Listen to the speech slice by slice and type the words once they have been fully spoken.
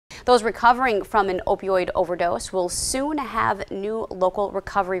Those recovering from an opioid overdose will soon have new local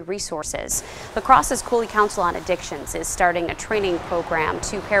recovery resources. The Crosse's Coulee Council on Addictions is starting a training program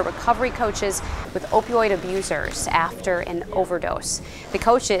to pair recovery coaches with opioid abusers after an overdose. The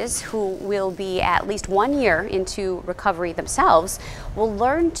coaches, who will be at least 1 year into recovery themselves, will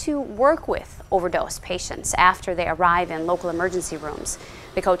learn to work with overdose patients after they arrive in local emergency rooms.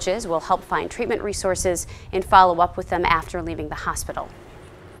 The coaches will help find treatment resources and follow up with them after leaving the hospital.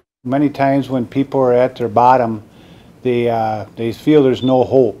 Many times when people are at their bottom, they feel there's no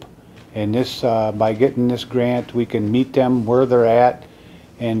hope. And this, by getting this grant, we can meet them where they're at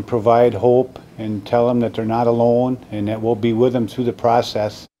and provide hope and tell them that they're not alone and that we'll be with them through the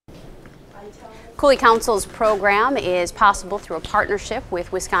process. Coulee Council's program is possible through a partnership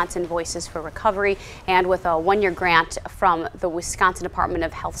with Wisconsin Voices for Recovery and with a 1-year grant from the Wisconsin Department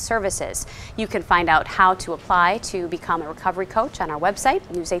of Health Services. You can find out how to apply to become a recovery coach on our website,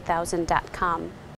 news8000.com.